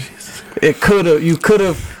saying. Like, you could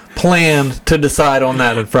have planned to decide on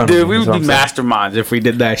that in front of me. Dude, we is would what be I'm saying. masterminds if we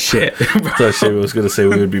did that shit. I thought Shay was gonna say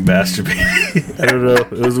we would be masturbating. I don't know.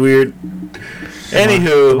 It was weird.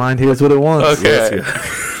 Anywho, Mind here's what it wants. Okay.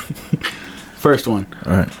 First one.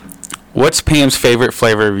 All right. What's Pam's favorite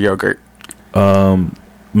flavor of yogurt?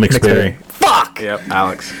 Mixed berry. Fuck. Yep,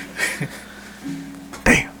 Alex.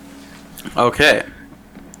 Damn. Okay.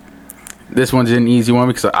 This one's an easy one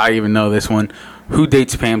because I even know this one. Who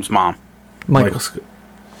dates Pam's mom? Michael.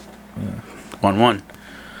 1-1.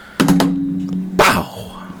 Wow.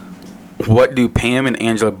 What do Pam and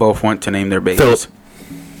Angela both want to name their babies?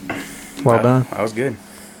 Well done. That was good.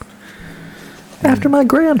 After my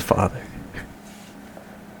grandfather.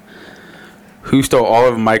 Who stole all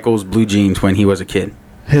of Michael's blue jeans when he was a kid?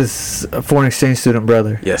 His foreign exchange student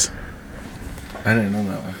brother. Yes. I didn't know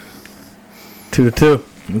that one. 2-2.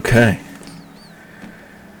 Okay.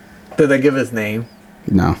 Did they give his name?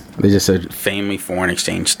 No, they just said Family foreign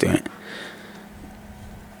exchange student.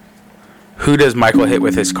 Who does Michael hit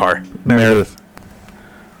with his car? Meredith.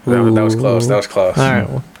 That was close. That was close. All right,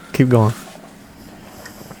 well, keep going.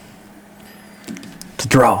 It's a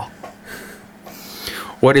draw.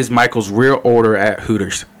 What is Michael's real order at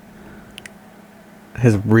Hooters?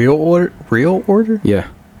 His real order? Real order? Yeah.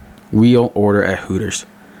 Real order at Hooters.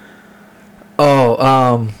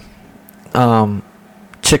 Oh,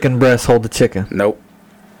 chicken breast, hold the chicken. Nope.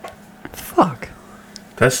 Fuck.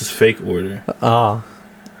 That's his fake order. Ah.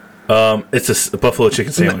 It's a buffalo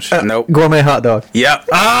chicken sandwich. Nope. Gourmet hot dog. Yep.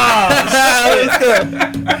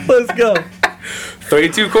 Let's go.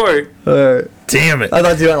 32 Corey. All right. Damn it. I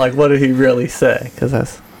thought you meant like, what did he really say? Because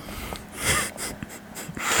that's...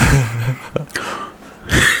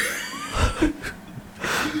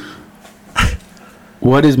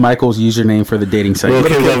 What is Michael's username for the dating site?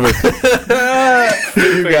 Okay, lover.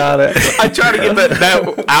 You got it. I tried to get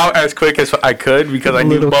that out as quick as I could because I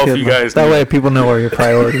knew Little both kid you love. guys. That knew. way people know where your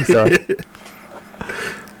priorities are.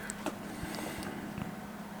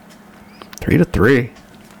 3-3.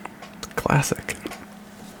 Classic.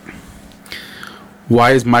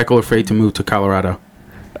 Why is Michael afraid to move to Colorado?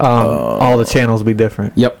 All the channels be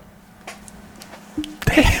different. Yep.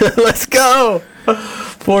 Let's go.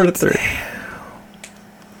 4-3.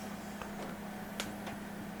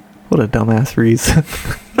 What a dumbass reason.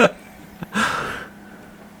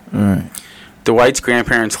 Alright. Dwight's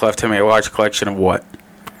grandparents left him a large collection of what?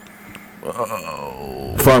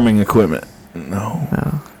 Farming equipment.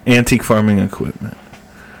 No. Antique farming equipment.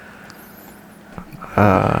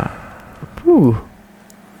 Ooh.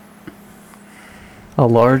 A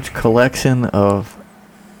large collection of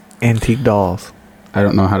antique dolls. I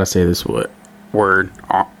don't know how to say this. Word.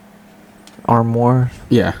 Armoire.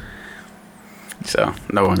 Yeah. So,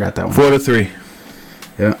 no one got that one. 4-3.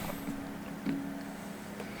 Yeah.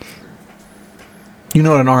 You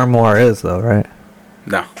know what an armoire is, though, right?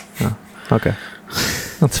 No. Okay.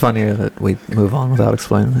 It's funnier that we move on without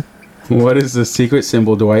explaining it. What is the secret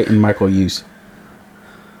symbol Dwight and Michael use?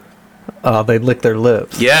 They lick their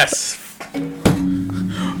lips. Yes.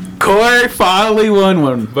 Corey finally won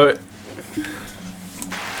one, but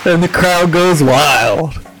And the crowd goes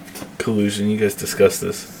wild. Collusion. You guys discussed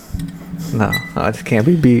this. No, I just can't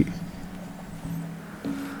be beat.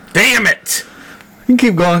 Damn it! You can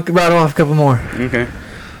keep going. Rattle off a couple more. Okay.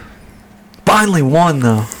 Finally won,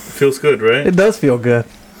 though. Feels good, right? It does feel good.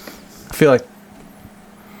 I feel like...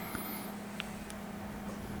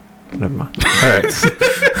 Never mind. Alright.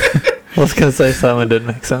 I was going to say something that didn't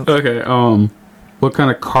make sense. okay. What kind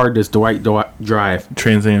of car does Dwight drive?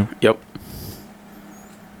 Trans Am. Yep.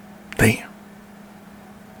 Damn.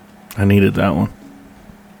 I needed that one.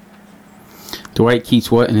 Dwight keeps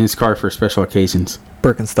what in his car for special occasions?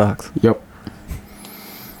 Birkenstocks. Yep.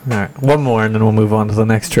 All right, one more, and then we'll move on to the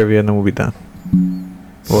next trivia, and then we'll be done.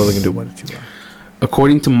 Or we can do one or two more.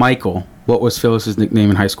 According to Michael, what was Phyllis's nickname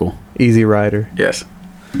in high school? Easy Rider. Yes.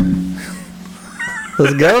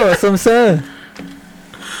 Let's go. That's what I'm saying.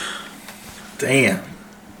 Damn.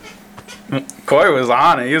 Corey was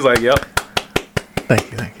on it. He was like, yep.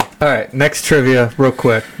 All right, next trivia, real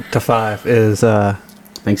quick, to 5 is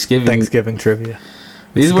Thanksgiving. trivia.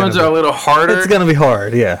 These ones are a little harder. It's gonna be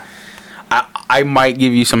hard, yeah. I might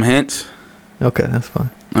give you some hints. Okay, that's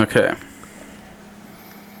fine. Okay.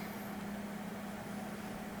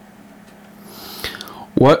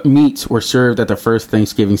 What meats were served at the first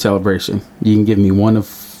Thanksgiving celebration? You can give me one of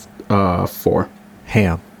 4.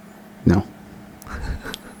 Ham, No.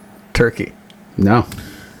 turkey, No.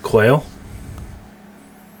 Quail.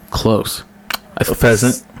 Close. A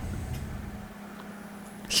pheasant.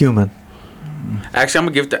 human. Actually, I'm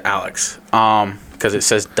gonna give it to Alex. Because it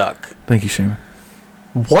says duck. Thank you, Shaman.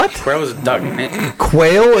 What? Quail is a duck, ain't it?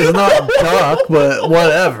 Quail is not duck, but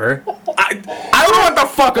whatever. I don't know what the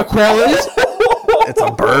fuck a quail is. It's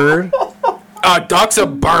a bird. A duck's a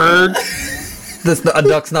bird. A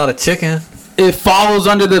duck's not a chicken. It follows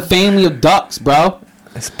under the family of ducks, bro.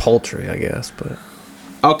 It's poultry, I guess, but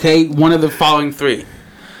Okay, One of the following 3.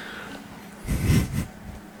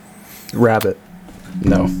 rabbit.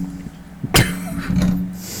 no.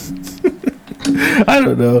 I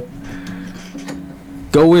don't know.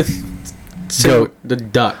 Go with Goat. the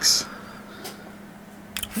ducks.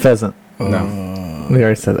 Pheasant. No. We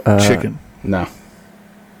already said Chicken. No.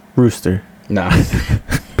 Rooster. No.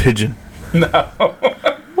 Pigeon.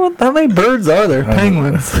 What? How many birds are there?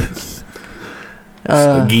 Penguins.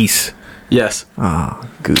 Geese. Yes.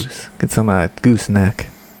 Goose. Get some goose neck.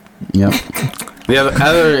 Yep. The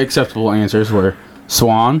other acceptable answers were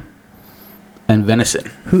swan and venison.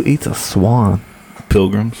 Who eats a swan?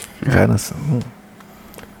 Pilgrims. Venison.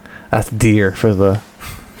 That's deer for the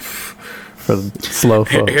slow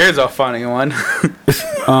folk. Here's a funny one.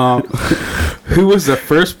 Who was the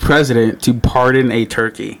first president to pardon a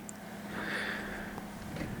turkey?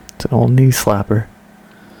 It's an old knee slapper.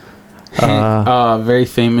 Very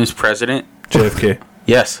famous President? JFK.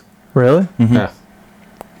 Yes. Really? Yeah.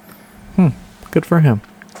 Good for him.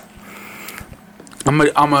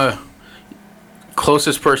 I'm a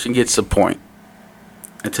closest person gets the point.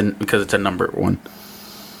 Because it's a number 1.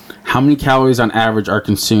 How many calories on average are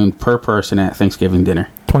consumed per person at Thanksgiving dinner?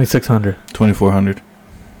 2,600. 2,400.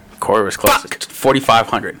 Corey was close.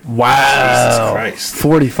 4,500. Wow. Christ.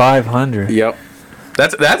 4,500. Yep.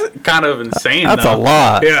 That's kind of insane. That's though. a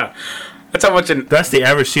lot. Yeah. That's how much. That's the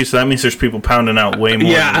average too, so that means there's people pounding out way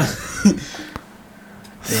more. Yeah.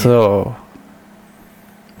 So.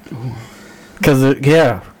 Because,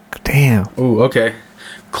 yeah. Damn. Ooh, okay.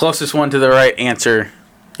 Closest one to the right answer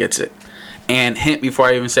gets it. And hint before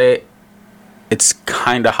I even say it, it's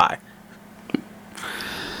kind of high.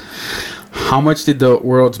 How much did the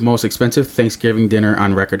world's most expensive Thanksgiving dinner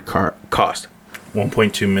on record cost?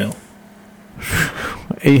 1.2 mil.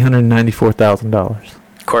 $894,000.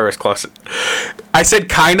 Corey was close. I said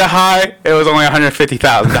kind of high. It was only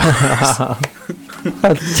 $150,000.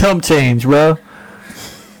 That's chump change, bro.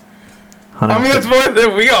 I mean, that's more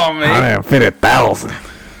than we all made. 150,000.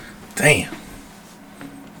 Damn.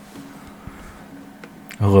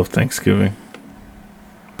 I love Thanksgiving.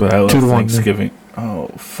 But I love 2-1. Thanksgiving. Oh,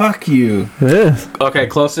 fuck you. It is. Okay,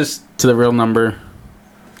 closest to the real number.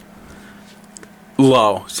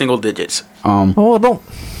 Low, single digits. Oh, don't.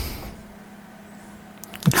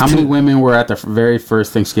 How many women were at the very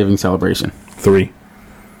first Thanksgiving celebration? 3.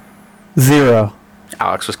 0.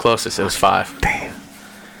 Alex was closest. It was 5.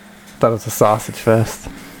 Thought it was a sausage fest.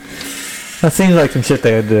 That seems like some shit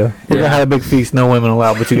they would do. We're gonna have a big feast, no women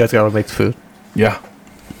allowed, but you guys gotta make the food. Yeah.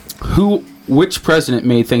 Which president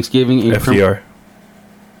made Thanksgiving FDR.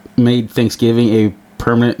 a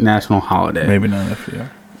permanent national holiday? Maybe not FDR.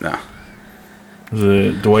 No. Was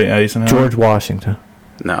it Dwight Eisenhower? George Washington.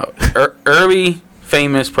 No. Early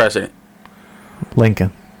famous president.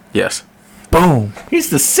 Lincoln. Yes. Boom. He's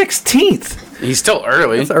the 16th. He's still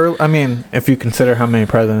early. It's early. I mean, if you consider how many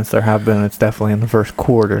presidents there have been, it's definitely in the first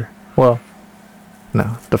quarter. Well,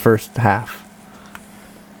 no, the first half.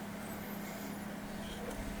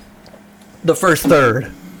 The first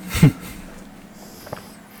third.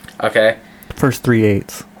 Okay. First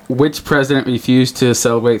 3/8. Which president refused to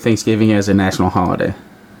celebrate Thanksgiving as a national holiday?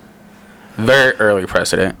 Very early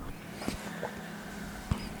president.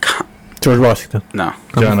 George Washington. No.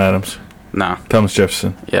 John Adams. No. Thomas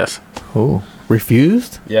Jefferson. Yes. Oh,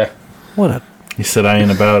 refused? Yeah. What a... He said I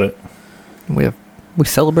ain't about it. We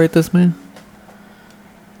celebrate this, man?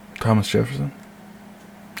 Thomas Jefferson.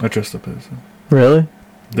 I dressed up as him. Really?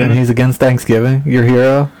 Then And he's against Thanksgiving? Your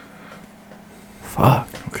hero? Fuck.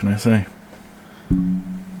 What can I say?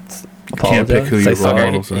 You can't pick who Say your role sorry.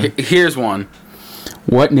 models are. Here's one.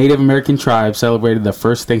 What Native American tribe celebrated the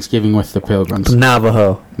first Thanksgiving with the Pilgrims?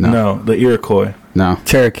 Navajo. No, the Iroquois. No.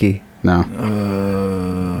 Cherokee. No.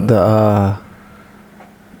 The,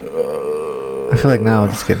 I feel like now I'm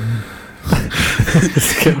just getting,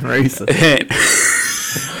 just getting racist.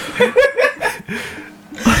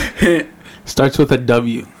 Hint. Starts with a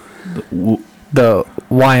W. The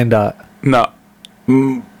Wyandotte. No.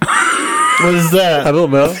 What is that? I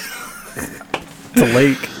don't know. It's a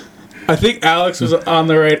lake. I think Alex was on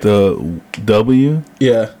the right. The W?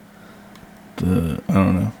 Yeah. I don't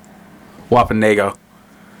know. Wapanego.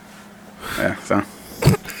 Yeah, so.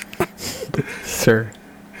 Sure.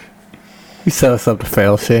 You set us up to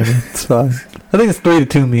fail, Shane. It's fine. I think it's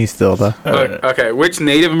 3-2 me still, though. Okay, which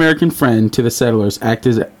Native American friend to the settlers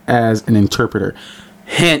acted as an interpreter?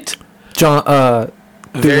 hint? John,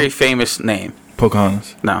 Very famous name.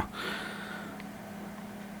 Pocahontas. No.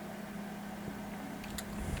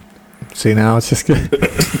 see, now it's just good.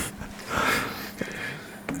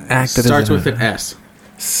 Acted Starts as with an S.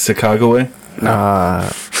 Chicago.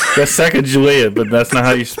 That's Sacagawea, but that's not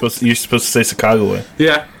how you're supposed to say Chicago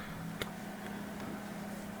Yeah.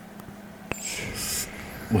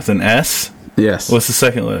 with an S. Yes. What's the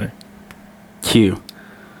second letter? Q.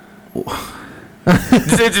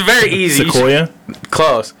 It's very easy. Sequoia.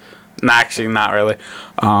 Close. No, actually, not really.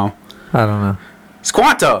 I don't know.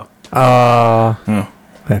 Squanto. Oh.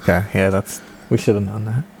 Okay, yeah, we should have known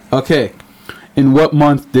that. Okay. In what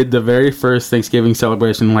month did the very first Thanksgiving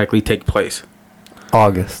celebration likely take place?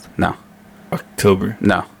 August. No. October.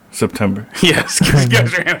 No. September. Yes. You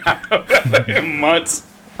guys ran out of months.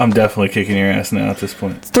 I'm definitely kicking your ass now at this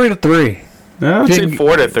point. It's 3-3. No, I'd say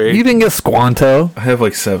 4-3. You didn't get Squanto. I have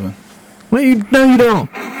like 7. No, you don't.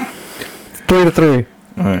 It's 3-3.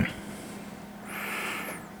 All right.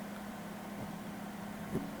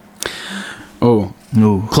 Oh.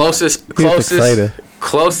 No. Closest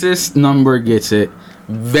number gets it.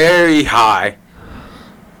 Very high.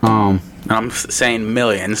 And I'm saying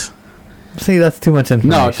millions. See, that's too much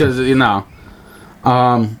information. No, because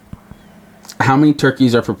how many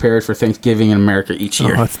turkeys are prepared for Thanksgiving in America each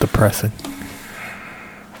year? Oh, that's depressing.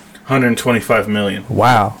 125 million.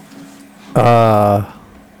 Wow.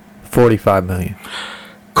 45 million.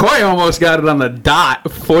 Coy almost got it on the dot.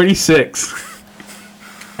 46.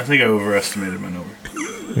 I think I overestimated my number.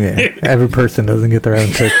 Yeah, every person doesn't get their own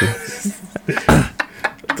turkey.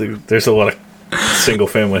 There's a lot of single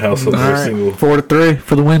family households. All That are right, single. 4-3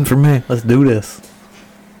 for the win for me. Let's do this.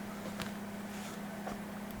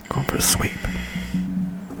 Going for a sweep.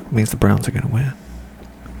 Means the Browns are going to win.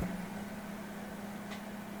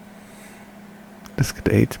 This could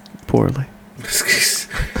age poorly. This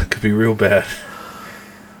could be real bad.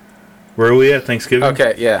 Where are we at Thanksgiving?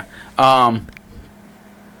 Okay, yeah.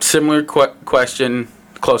 Similar question,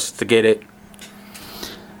 closest to get it.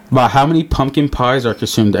 About how many pumpkin pies are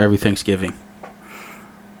consumed every Thanksgiving?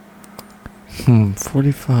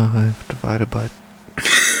 45 divided by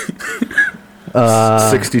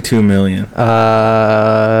 62 million.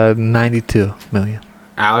 92 million.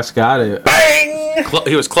 Alex got it.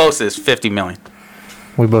 He was closest, 50 million.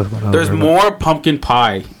 We both went over. There's more pumpkin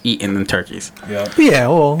pie eaten than turkeys. Yeah. Yeah,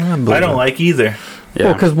 well, I don't like either. Yeah.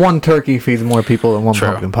 Well, because one turkey feeds more people than one True.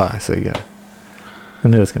 pumpkin pie, so you got. I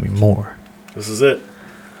knew it's gonna be more This is it.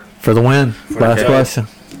 for the win. Last the question.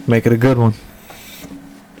 Make it a good one.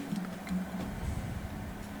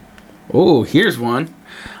 Oh, here's one.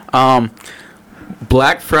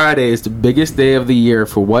 Black Friday is the biggest day of the year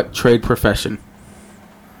for what trade profession?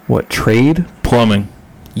 What trade? Plumbing.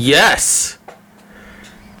 Yes.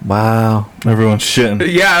 Wow, Everyone's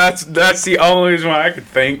shitting. Yeah, that's the only reason why I could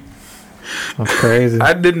think. that's crazy.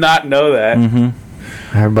 I did not know that.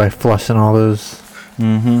 Everybody flushing all those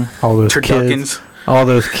kids, Turduckins. all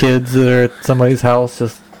those kids that are at somebody's house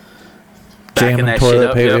just Backing jamming that shit toilet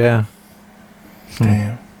up, paper. yep. Yeah,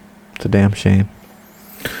 Damn. it's a damn shame.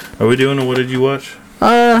 Are we doing a what did you watch?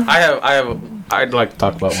 I'd like to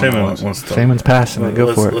talk about one. Shaman of those. wants to talk. Shaman's passionate.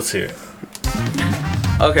 Go for it. Let's hear it.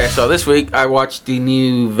 Okay, so this week I watched the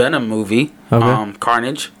new Venom movie, Okay.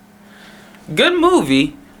 Carnage. Good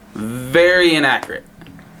movie, very inaccurate.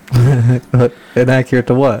 Inaccurate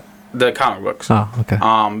to what? The comic books. Oh, okay.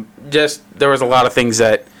 Just there was a lot of things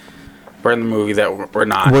that were in the movie that were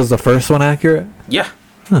not. Was the first one accurate? Yeah.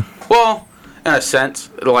 Well, in a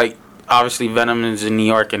sense, like obviously Venom is in New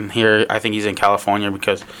York, and here I think he's in California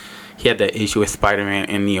because he had that issue with Spider-Man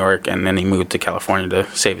in New York, and then he moved to California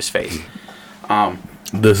to save his face.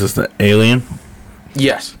 This is the alien.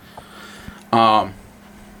 Yes.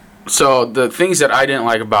 So the things that I didn't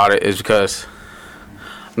like about it is because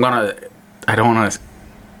I don't want to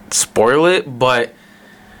spoil it, but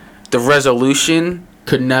the resolution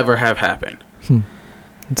could never have happened.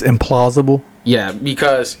 It's implausible. Yeah,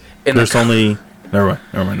 because in There's only. Never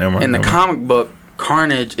mind. in the comic book,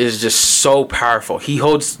 Carnage is just so powerful. He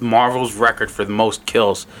holds Marvel's record for the most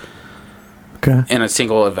kills in a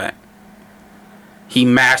single event. He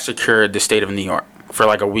massacred the state of New York for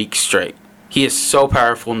like a week straight. He is so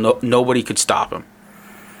powerful, nobody could stop him.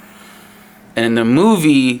 And in the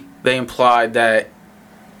movie, they implied that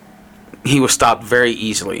he was stopped very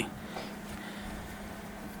easily.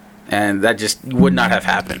 And that just would not have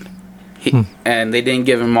happened. And they didn't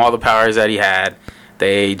give him all the powers that he had.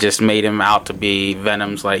 They just made him out to be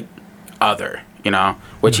Venom's, like, other, you know?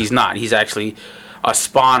 Which he's not. He's actually a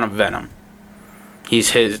spawn of Venom. He's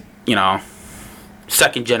his, you know,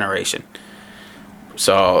 second generation.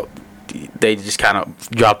 So they just kind of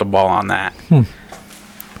dropped the ball on that.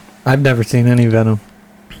 I've never seen any Venom.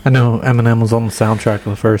 I know Eminem was on the soundtrack of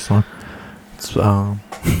the first one. It's,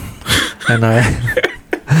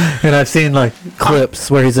 and I've seen like clips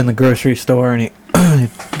where he's in the grocery store and he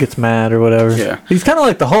gets mad or whatever. Yeah, he's kind of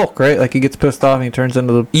like the Hulk, right? Like he gets pissed off and he turns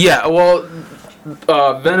into the. Yeah, well,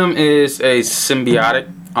 Venom is a symbiotic.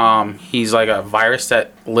 He's like a virus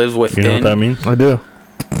that lives within. You know what that means? I do.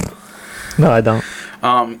 No, I don't.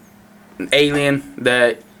 An alien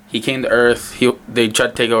that he came to Earth. They tried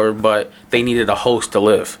to take over, but they needed a host to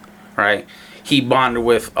live. Right? He bonded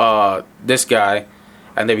with this guy,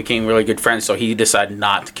 and they became really good friends. So he decided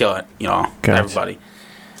not to kill it. You know, everybody.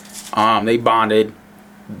 They bonded.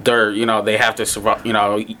 They have to survive. You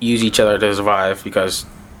know, use each other to survive because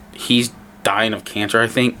he's dying of cancer. I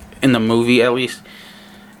think in the movie at least,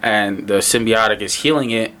 and the symbiotic is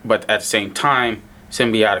healing it, but at the same time,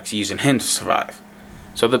 symbiotic's using him to survive.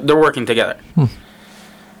 So they're working together.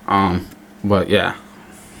 But yeah.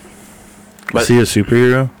 Is he a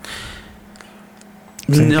superhero?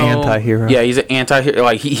 He's an anti-hero. Yeah, he's an anti-hero.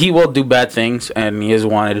 Like he will do bad things, and he is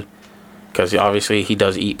wanted because obviously he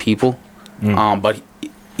does eat people. But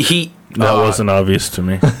he that wasn't obvious to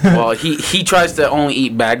me. Well, he tries to only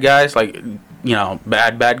eat bad guys, like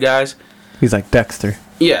bad guys. He's like Dexter.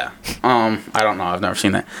 Yeah. I don't know. I've never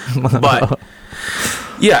seen that, but.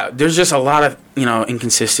 Yeah, there's just a lot of,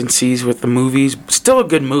 inconsistencies with the movies. Still a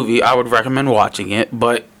good movie. I would recommend watching it,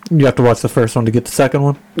 but... You have to watch the first one to get the second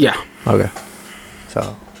one? Yeah. Okay.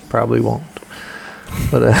 So, probably won't.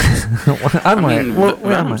 But, I might.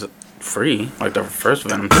 Venom's free. Like, the first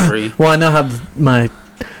Venom's free. Well, I now have my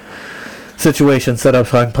situation set up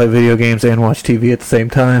so I can play video games and watch TV at the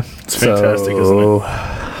same time. It's fantastic, isn't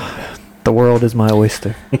it? The world is my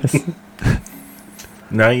oyster.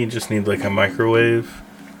 Now you just need, like, a microwave...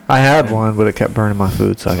 I had one, but it kept burning my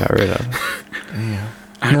food, so I got rid of it. Yeah.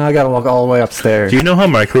 Now I gotta walk all the way upstairs. Do you know how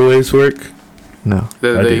microwaves work? No.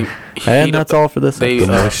 I do. And that's all for this The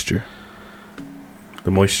episode. moisture.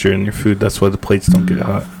 The moisture in your food, that's why the plates don't get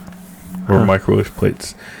hot. Or microwave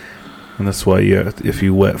plates. And that's why, if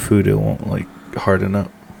you wet food, it won't, like, harden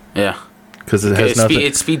up. Yeah. Because it has nothing...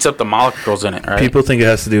 It speeds up the molecules in it, right? People think it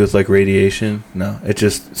has to do with, like, radiation. No, it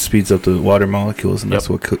just speeds up the water molecules, and that's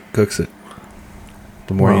what cooks it.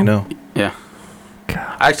 The more you know. Yeah.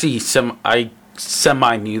 Actually, I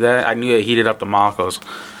semi knew that. I knew it heated up the molecules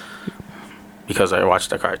because I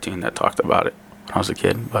watched a cartoon that talked about it when I was a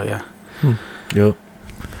kid. But yeah. Yep.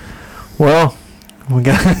 Well, we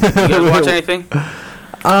got. You guys watch anything?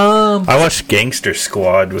 I watched Gangster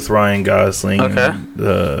Squad with Ryan Gosling. Okay. And,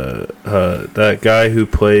 that guy who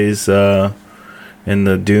plays in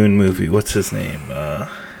the Dune movie. What's his name?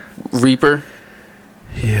 Reaper.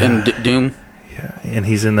 Yeah. And Doom. Yeah, and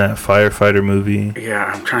he's in that firefighter movie. Yeah,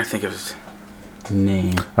 I'm trying to think of his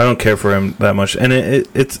name. I don't care for him that much, and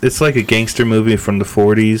it's like a gangster movie from the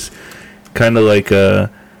 40s, kind of like a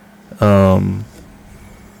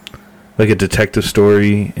detective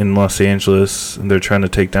story in Los Angeles, and they're trying to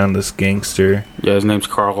take down this gangster. Yeah, his name's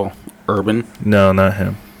Carl Urban. No, not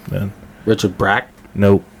him. Man. Richard Brack.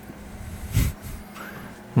 Nope.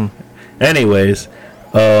 Anyways,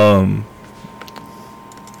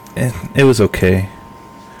 it was okay.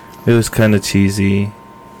 It was kind of cheesy.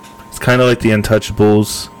 It's kind of like the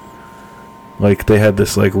Untouchables. Like they had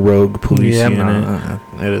this like rogue police unit.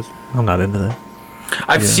 It is. I'm not into that.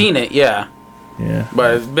 I've seen it, yeah. Yeah.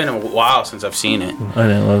 But it's been a while since I've seen it. I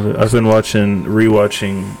didn't love it. I've been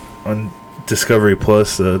rewatching on Discovery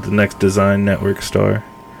Plus the Next Design Network star.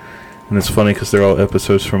 And it's funny because they're all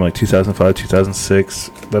episodes from like 2005, 2006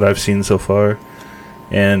 that I've seen so far.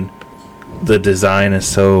 And the design is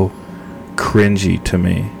so cringy to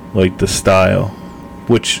me. Like the style.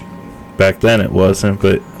 Which back then it wasn't,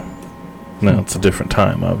 but no, it's a different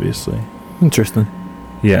time, obviously. Interesting.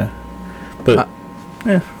 Yeah. But,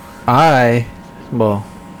 well,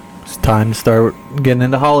 it's time to start getting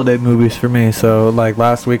into holiday movies for me. So, like,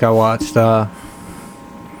 last week I watched Home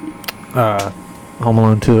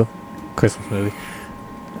Alone 2, Christmas movie.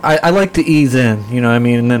 I like to ease in, you know what I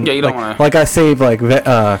mean? And then Yeah, you don't like, wanna- like I save like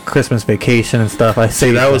Christmas Vacation and stuff. I See,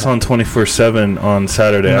 save that was on 24/7 on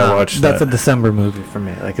Saturday. I watched that's that. a December movie for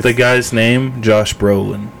me. Like it's, The guy's name, Josh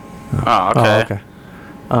Brolin. Oh, okay.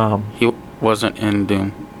 Oh, okay. He wasn't in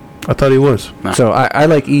Doom. I thought he was. No. So I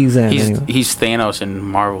like ease in. He's anyway. he's Thanos in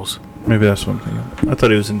Marvels. Maybe that's one thing. I thought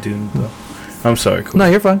he was in Dune, though. I'm sorry, Corey. No,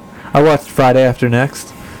 you're fine. I watched Friday After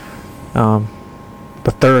Next. The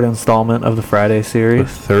third installment of the Friday The series.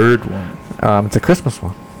 third one. It's a Christmas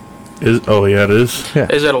one. Oh, yeah, it is. Yeah.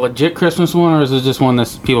 Is it a legit Christmas one, or is it just one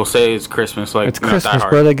that people say is Christmas? Like It's not Christmas, that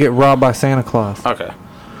bro. hard? They get robbed by Santa Claus. Okay.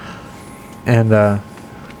 And,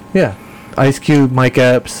 yeah. Ice Cube, Mike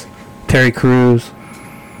Epps, Terry Crews,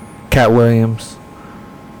 Cat Williams.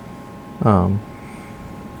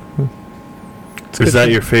 Is that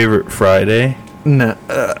your favorite Friday? No,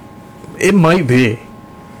 it might be.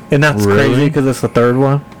 And that's Really? crazy because it's the third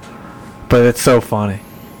one. But it's so funny.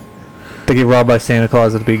 They get robbed by Santa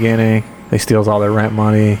Claus at the beginning. They steals all their rent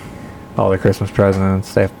money, all their Christmas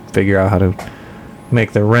presents. They have to figure out how to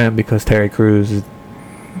make their rent because Terry Crews is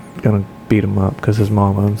going to beat him up because his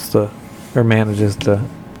mom owns or manages the...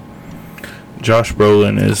 Josh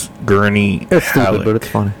Brolin is Gurney It's stupid, Halleck but it's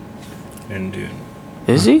funny. in Dune.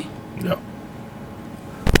 Is he? No.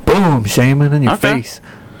 Boom, shaman in your Okay. face.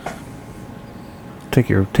 Take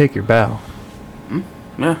your bow.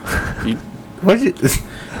 Yeah. What?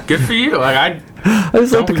 Good for you. Like I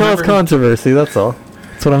just like Don't to cause remember- controversy, that's all.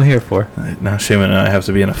 That's what I'm here for. Now Shaman and I have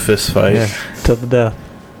to be in a fist fight. Yeah, till the death.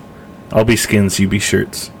 I'll be skins, you be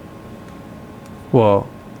shirts. Well,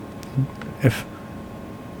 if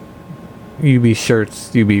you be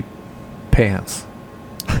shirts, you be pants.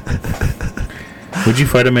 Would you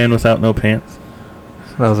fight a man without no pants?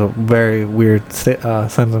 That was a very weird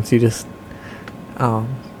sentence you just...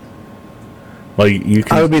 Well, you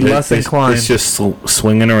can. I would be less inclined. It's just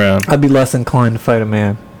swinging around. I'd be less inclined to fight a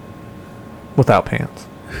man without pants.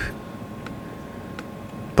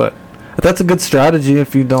 But that's a good strategy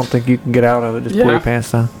if you don't think you can get out of it. Just pull Yeah. your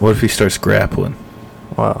pants down. What if he starts grappling?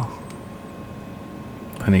 Wow.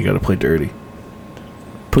 Then you got to play dirty.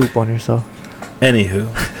 Poop on yourself. Anywho,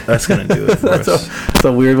 that's gonna do it for us. That's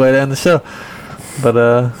a weird way to end the show. But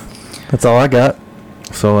that's all I got.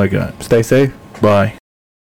 That's all I got. Stay safe. Bye.